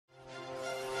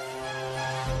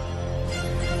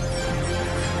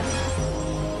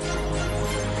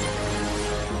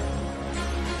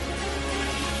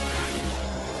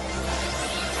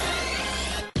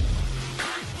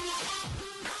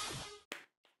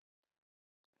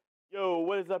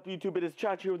What is up, YouTube? It is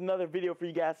Siracha here with another video for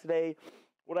you guys today.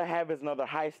 What I have is another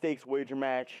high-stakes wager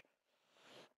match.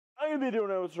 I'm going to be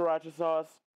doing it with Siracha sauce.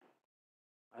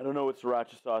 I don't know what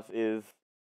Siracha sauce is,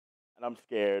 and I'm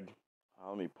scared.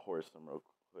 Let me pour some real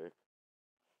quick.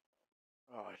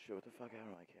 Oh, shit, what the fuck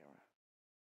happened to my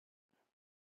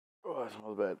camera? Oh, it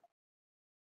smells bad.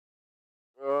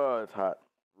 Oh, it's hot.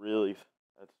 Really,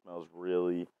 that smells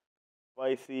really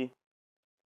spicy.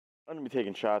 I'm going to be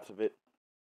taking shots of it.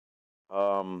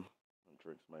 I'm gonna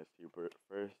drink some iced tea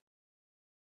first.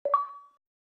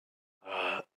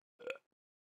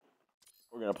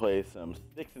 We're gonna play some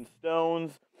sticks and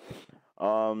stones.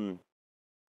 I'm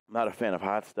not a fan of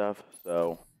hot stuff,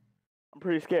 so I'm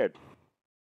pretty scared.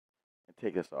 I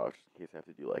take this off just in case I have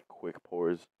to do like quick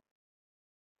pours.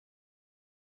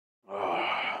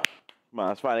 Come on,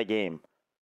 let's find a game.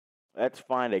 Let's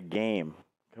find a game.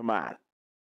 Come on.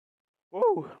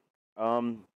 Woo.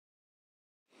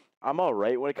 I'm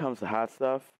alright when it comes to hot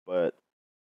stuff, but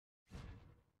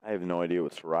I have no idea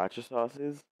what Siracha sauce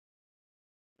is.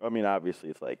 I mean,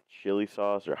 obviously it's like chili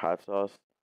sauce or hot sauce,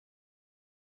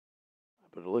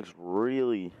 but it looks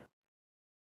really,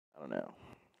 I don't know,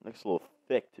 it looks a little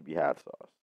thick to be hot sauce.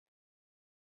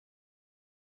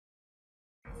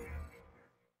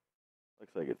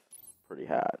 Looks like it's pretty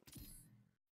hot.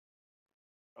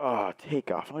 Oh,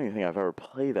 Takeoff. I don't even think I've ever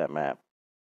played that map.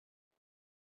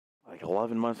 Like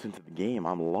 11 months into the game,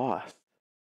 I'm lost.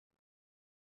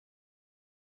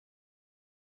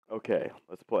 Okay,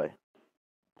 let's play.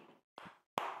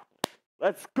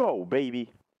 Let's go,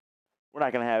 baby. We're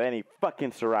not going to have any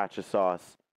fucking Siracha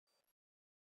sauce.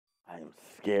 I am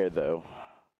scared, though.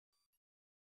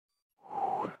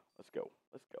 Whew. Let's go.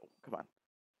 Let's go. Come on.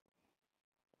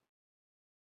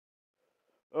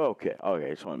 Okay, I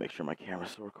just want to make sure my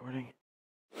camera's still recording.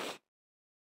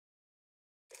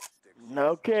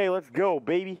 Okay, let's go,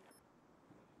 baby.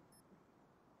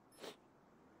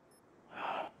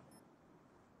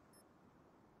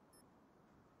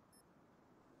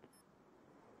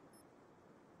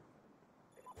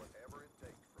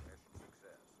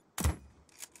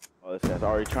 Oh, this guy's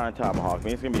already trying to tomahawk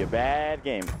me. It's going to be a bad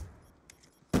game.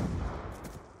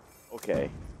 Okay.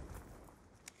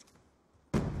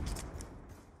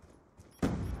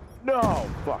 No,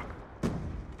 fuck.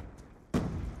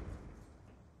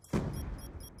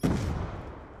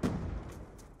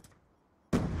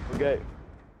 Okay.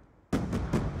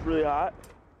 It's really hot.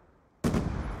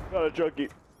 Not a junkie.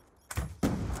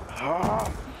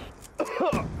 Ah.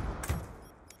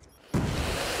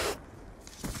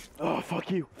 Oh,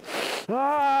 fuck you.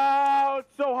 Oh,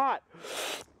 it's so hot.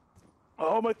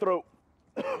 Oh, my throat.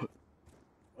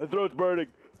 My throat's burning.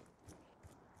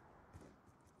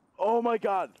 Oh, my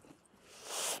God.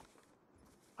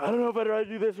 I don't know if I'd rather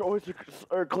do this or oyster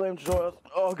or clam sauce.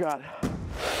 Oh, God.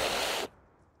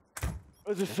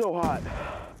 This is so hot.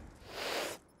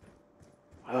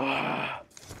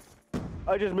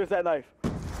 I just missed that knife.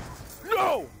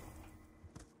 No!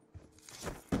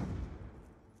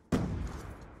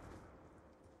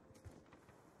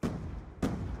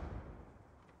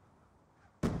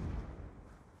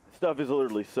 Stuff is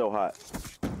literally so hot.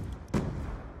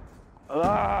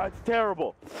 It's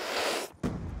terrible.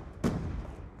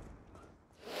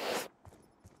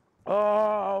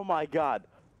 Oh my God.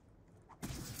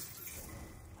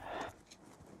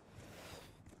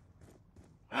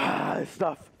 This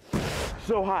stuff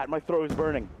so hot, my throat is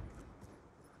burning.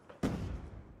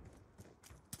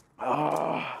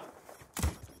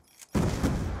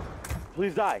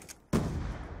 Please die.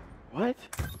 What?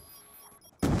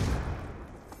 I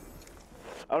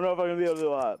don't know if I'm gonna be able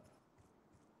to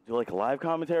do like a live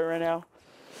commentary right now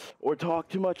or talk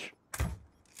too much.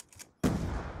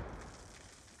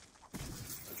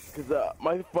 Cause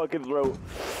my fucking throat.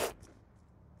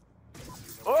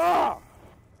 Ah!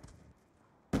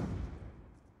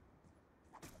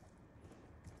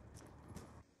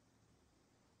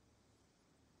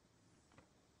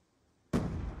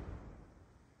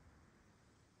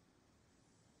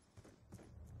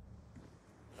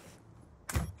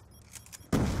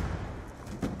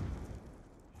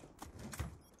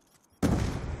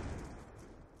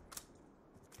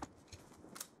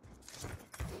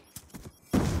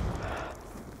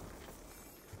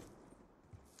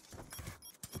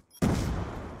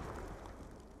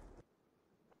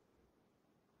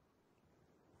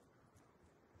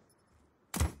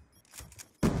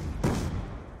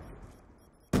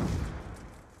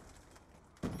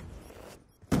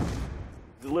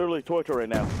 It's literally torture right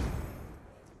now.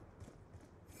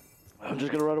 I'm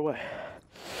just gonna run away.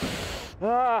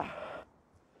 I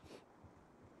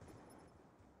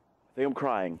think I'm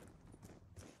crying.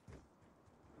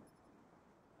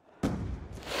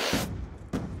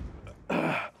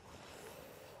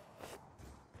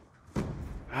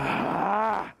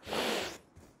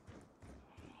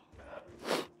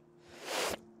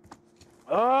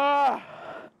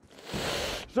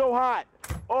 So hot.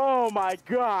 Oh my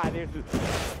god. It's just...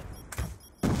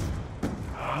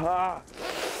 Ah.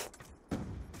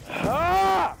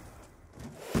 Ah.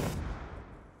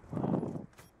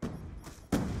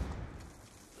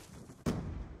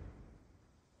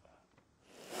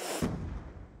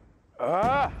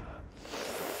 Ah.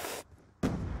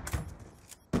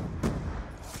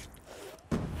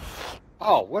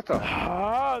 Oh, what the?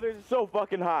 Ah, this is so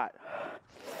fucking hot.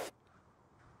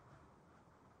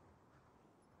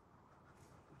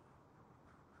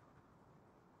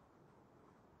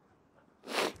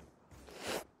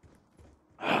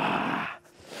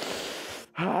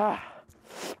 Ah.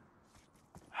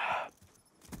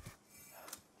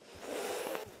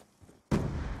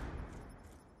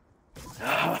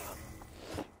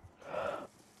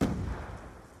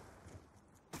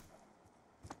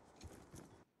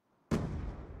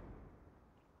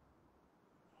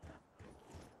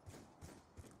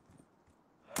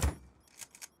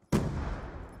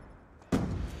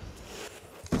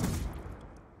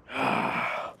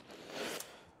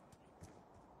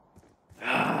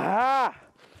 Ah.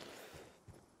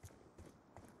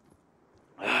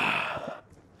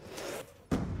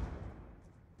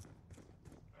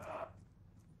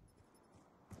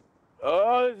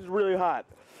 Oh, this is really hot.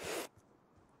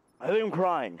 I think I'm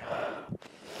crying.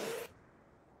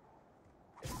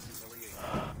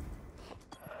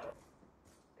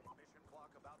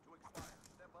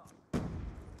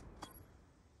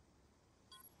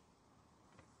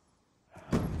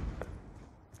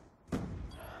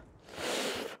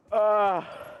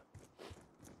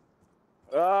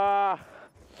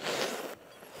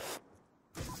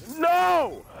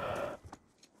 No!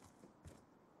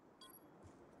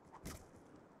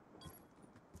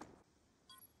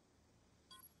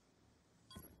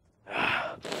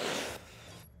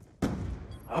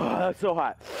 Oh, that's so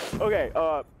hot. Okay,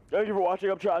 thank you for watching.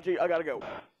 I'm Chachi. I gotta go.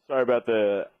 Sorry about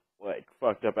the,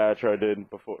 fucked up outro I did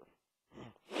before.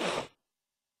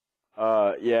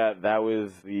 Yeah, that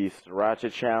was the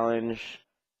Siracha challenge.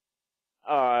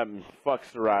 Fuck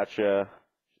Siracha.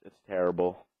 It's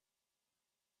terrible.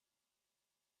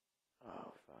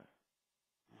 Oh,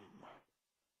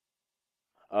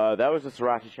 fuck. That was the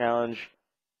Siracha challenge.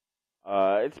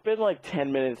 It's been like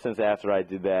 10 minutes since after I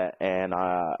did that, and,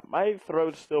 my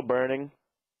throat's still burning.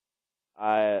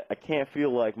 I can't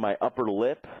feel, like, my upper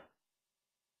lip.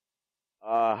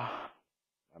 My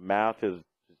mouth is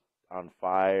just on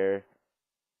fire.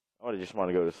 I just want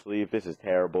to go to sleep. This is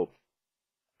terrible.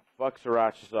 Fuck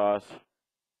Sriracha sauce.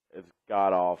 It's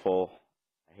god-awful.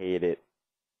 I hate it.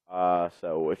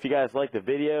 So if you guys like the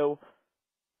video,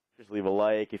 just leave a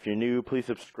like. If you're new, please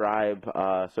subscribe.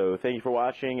 So thank you for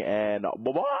watching, and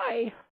bye-bye!